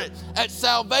Spirit at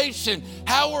salvation.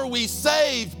 How are we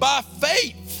saved? By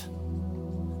faith.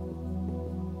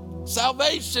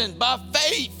 Salvation by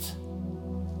faith.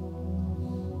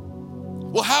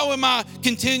 Well, how am I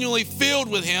continually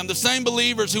filled with him? The same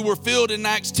believers who were filled in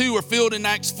Acts 2 are filled in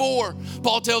Acts 4.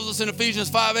 Paul tells us in Ephesians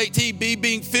 5:18, be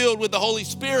being filled with the Holy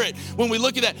Spirit. When we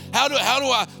look at that, how do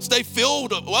I stay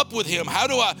filled up with him? How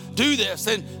do I do this?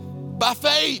 And by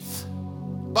faith,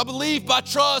 by belief, by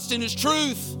trust in his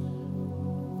truth.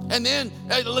 And then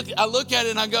I look at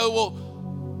it and I go,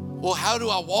 well, how do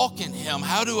I walk in him?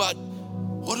 What do I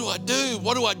do?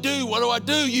 What do I do? What do I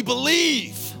do? You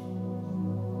believe.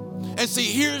 And see,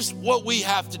 here's what we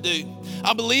have to do.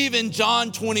 I believe in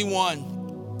John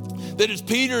 21 that as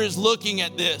Peter is looking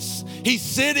at this, he's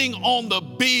sitting on the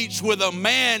beach with a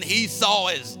man he saw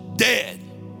as dead.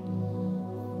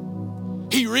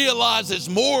 He realizes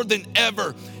more than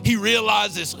ever, he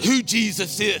realizes who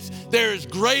Jesus is. There is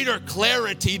greater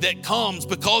clarity that comes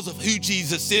because of who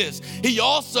Jesus is. He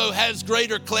also has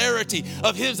greater clarity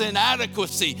of his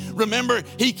inadequacy. Remember,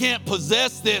 he can't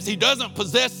possess this. He doesn't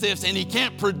possess this, and he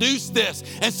can't produce this.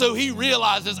 And so he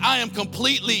realizes I am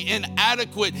completely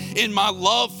inadequate in my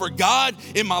love for God,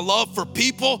 in my love for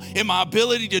people, in my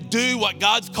ability to do what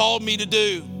God's called me to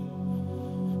do.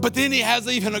 But then he has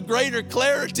even a greater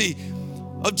clarity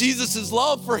of Jesus'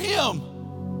 love for him.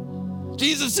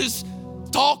 Jesus is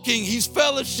talking, he's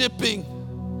fellowshipping,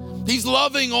 he's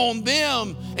loving on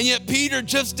them, and yet Peter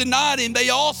just denied him. They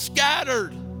all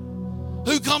scattered.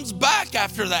 Who comes back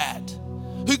after that?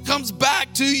 Who comes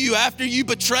back to you after you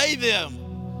betray them?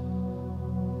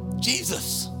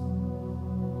 Jesus.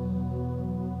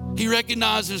 He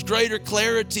recognizes greater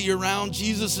clarity around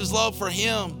Jesus' love for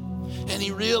him, and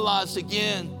he realized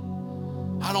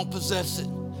again, I don't possess it.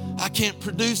 I can't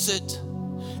produce it.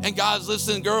 And guys,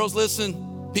 listen, girls,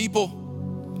 listen, people,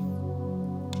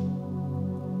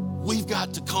 we've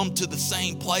got to come to the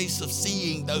same place of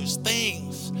seeing those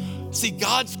things. See,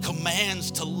 God's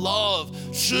commands to love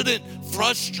shouldn't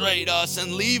frustrate us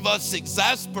and leave us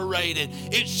exasperated.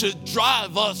 It should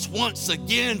drive us once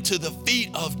again to the feet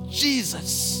of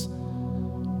Jesus,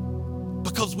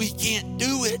 because we can't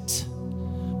do it,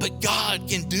 but God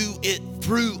can do it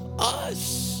through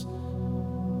us.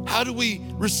 How do we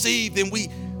receive? Then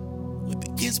it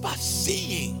begins by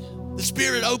seeing. The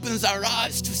Spirit opens our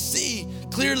eyes to see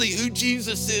clearly who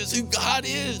Jesus is, who God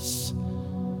is.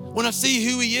 When I see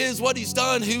who he is, what he's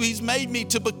done, who he's made me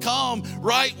to become,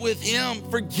 right with him,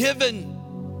 forgiven,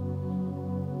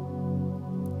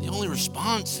 the only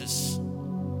response is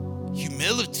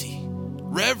humility,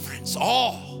 reverence,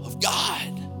 awe of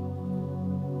God.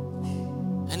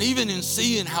 And even in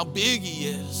seeing how big he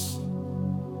is,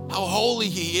 how holy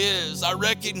he is, I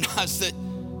recognize that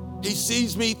he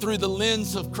sees me through the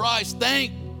lens of Christ.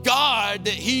 Thank God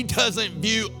that he doesn't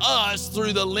view us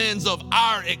through the lens of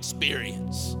our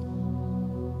experience.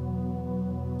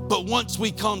 But once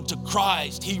we come to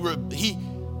Christ, he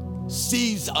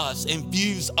sees us and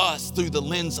views us through the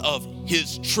lens of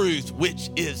his truth, which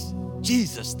is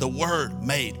Jesus, the Word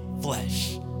made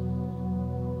flesh.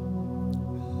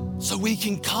 So we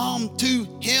can come to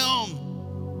him.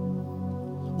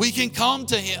 We can come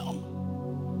to him.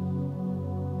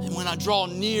 And when I draw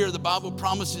near, the Bible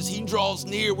promises he draws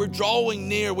near. We're drawing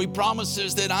near. We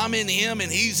promises that I'm in him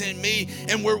and he's in me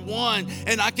and we're one.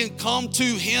 And I can come to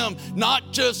him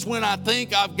not just when I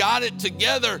think I've got it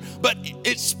together, but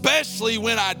especially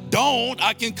when I don't.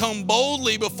 I can come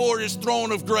boldly before his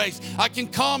throne of grace. I can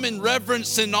come in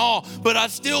reverence and awe, but I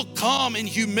still come in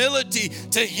humility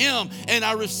to him, and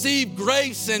I receive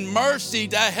grace and mercy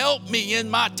to help me in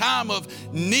my time of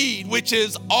need, which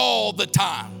is all the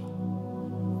time.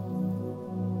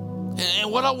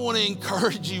 And what I want to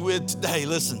encourage you with today,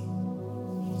 listen,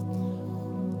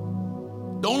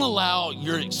 don't allow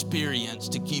your experience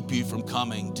to keep you from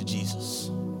coming to Jesus.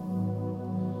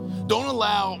 Don't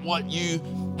allow what you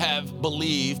have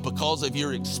believed because of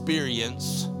your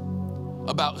experience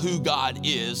about who God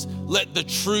is. Let the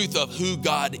truth of who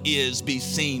God is be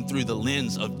seen through the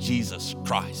lens of Jesus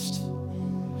Christ.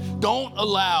 Don't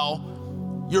allow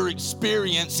your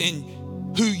experience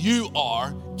in who you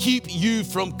are keep you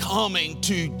from coming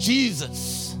to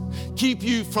Jesus. Keep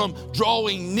you from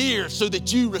drawing near so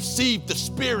that you receive the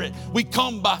Spirit. We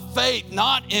come by faith,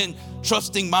 not in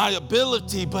trusting my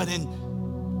ability, but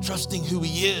in trusting who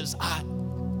he is. I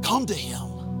come to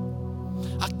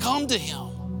him. I come to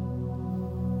him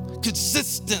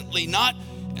consistently, not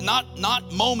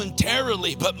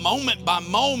momentarily, but moment by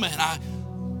moment. I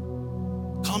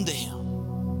come to him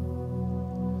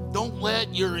Don't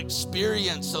let your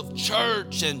experience of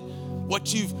church and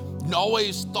what you've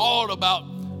always thought about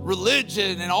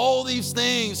religion and all these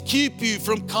things keep you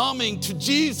from coming to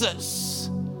Jesus.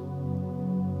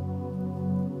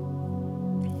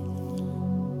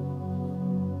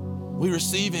 We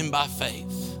receive him by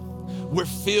faith. We're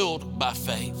filled by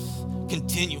faith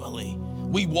continually.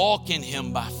 We walk in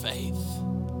him by faith.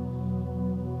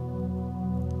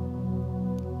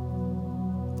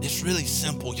 It's really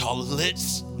simple, y'all.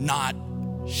 Let's not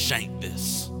shank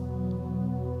this.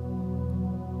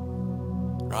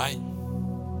 Right?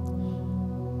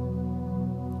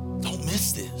 Don't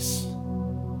miss this.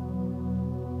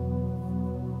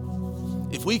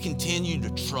 If we continue to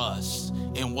trust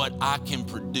in what I can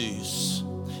produce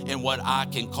and what I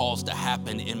can cause to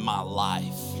happen in my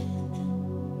life,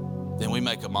 then we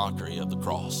make a mockery of the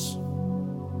cross.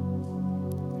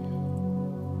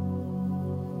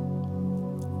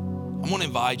 I'm going to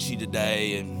invite you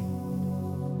today and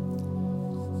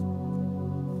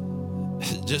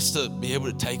just to be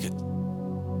able to take a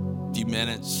few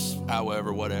minutes,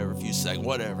 however, whatever, a few seconds,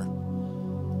 whatever,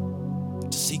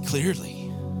 to see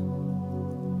clearly,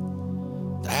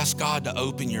 to ask God to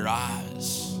open your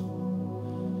eyes,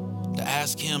 to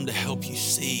ask him to help you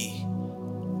see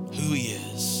who he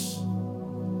is,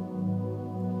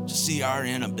 to see our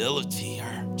inability,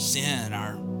 our sin,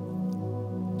 our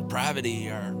depravity,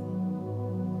 our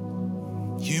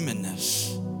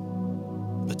humanness,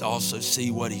 but to also see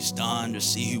what he's done, to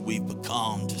see who we've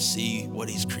become, to see what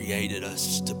he's created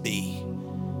us to be,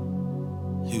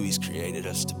 who he's created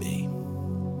us to be.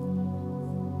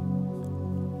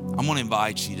 I'm going to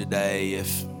invite you today,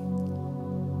 if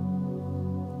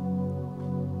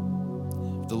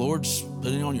the Lord's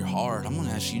putting it on your heart, I'm going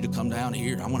to ask you to come down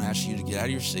here. I'm going to ask you to get out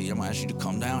of your seat. I'm going to ask you to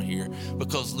come down here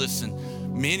because, listen,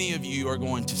 many of you are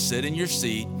going to sit in your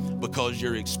seat because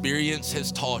your experience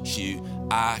has taught you,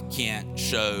 I can't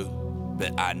show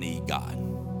that I need God.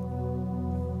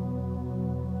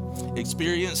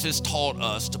 Experience has taught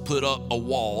us to put up a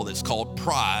wall that's called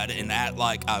pride and act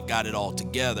like I've got it all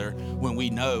together when we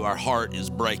know our heart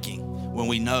is breaking, when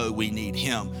we know we need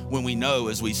him, when we know,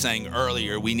 as we sang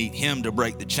earlier, we need him to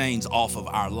break the chains off of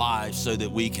our lives so that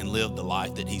we can live the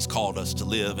life that he's called us to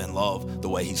live and love the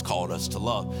way he's called us to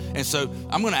love. And so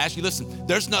I'm going to ask you, listen,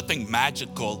 there's nothing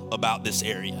magical about this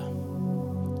area,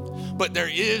 but there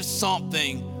is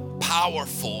something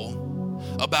powerful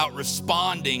about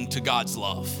responding to God's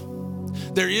love.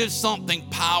 There is something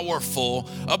powerful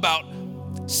about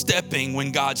stepping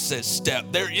when God says step.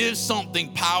 There is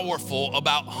something powerful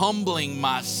about humbling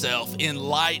myself in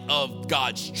light of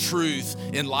God's truth,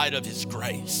 in light of his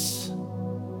grace.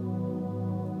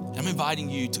 I'm inviting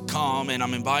you to come, and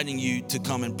I'm inviting you to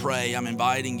come and pray. I'm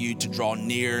inviting you to draw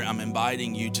near. I'm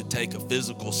inviting you to take a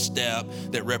physical step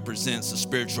that represents the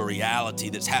spiritual reality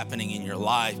that's happening in your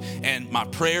life. And my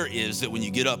prayer is that when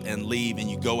you get up and leave and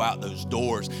you go out those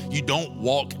doors, you don't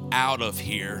walk out of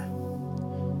here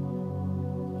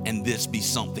and this be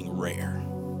something rare,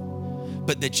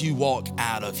 but that you walk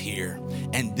out of here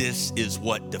and this is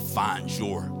what defines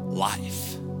your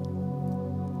life.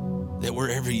 That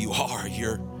wherever you are,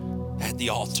 you're at the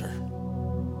altar.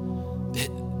 That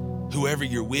whoever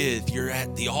you're with, you're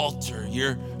at the altar.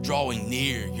 You're drawing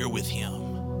near. You're with him.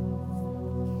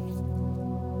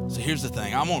 So here's the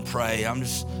thing. I'm going to pray. I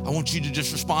want you to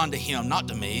just respond to him, not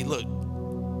to me. Look,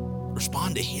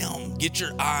 respond to him. Get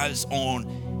your eyes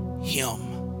on him.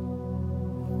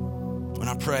 When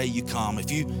I pray, you come. If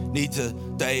you need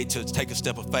today to take a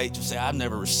step of faith, to say, I've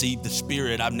never received the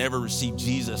Spirit. I've never received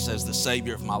Jesus as the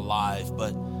Savior of my life,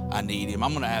 but I need him.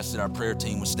 I'm going to ask that our prayer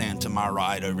team would stand to my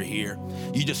right over here.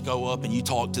 You just go up and you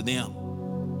talk to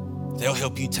them. They'll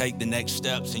help you take the next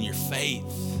steps in your faith.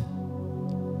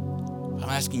 I'm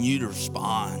asking you to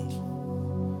respond.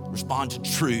 Respond to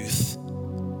truth,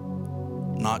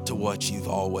 not to what you've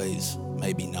always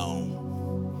maybe known.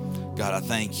 God, I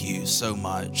thank you so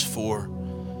much for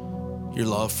your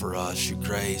love for us, your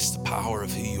grace, the power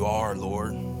of who you are,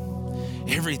 Lord.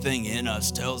 Everything in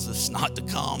us tells us not to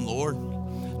come, Lord,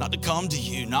 not to come to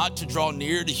you, not to draw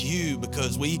near to you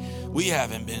because we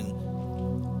haven't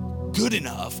been good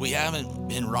enough. We haven't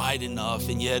been right enough.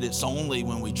 And yet it's only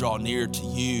when we draw near to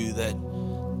you that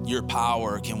your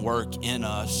power can work in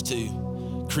us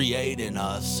to create in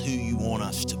us who you want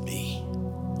us to be.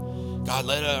 God,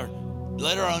 let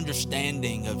our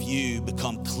understanding of you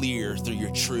become clear through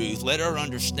your truth. Let our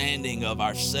understanding of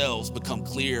ourselves become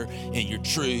clear in your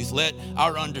truth. Let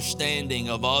our understanding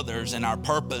of others and our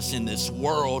purpose in this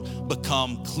world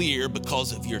become clear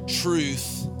because of your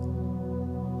truth.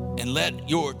 And let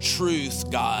your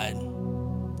truth,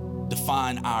 God,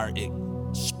 define our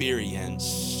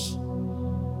experience.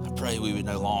 I pray we would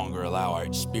no longer allow our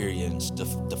experience to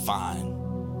define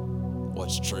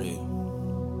what's true.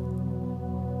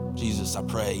 Jesus, I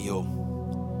pray you'll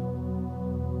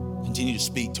continue to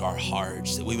speak to our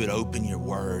hearts, that we would open your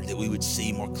word, that we would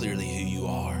see more clearly who you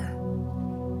are.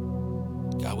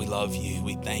 God, we love you.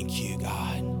 We thank you,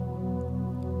 God,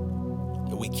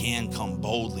 that we can come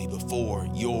boldly before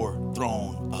your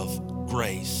throne of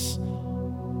grace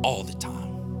all the time,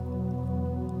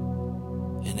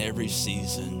 in every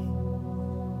season,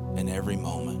 in every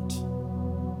moment.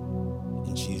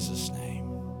 In Jesus' name.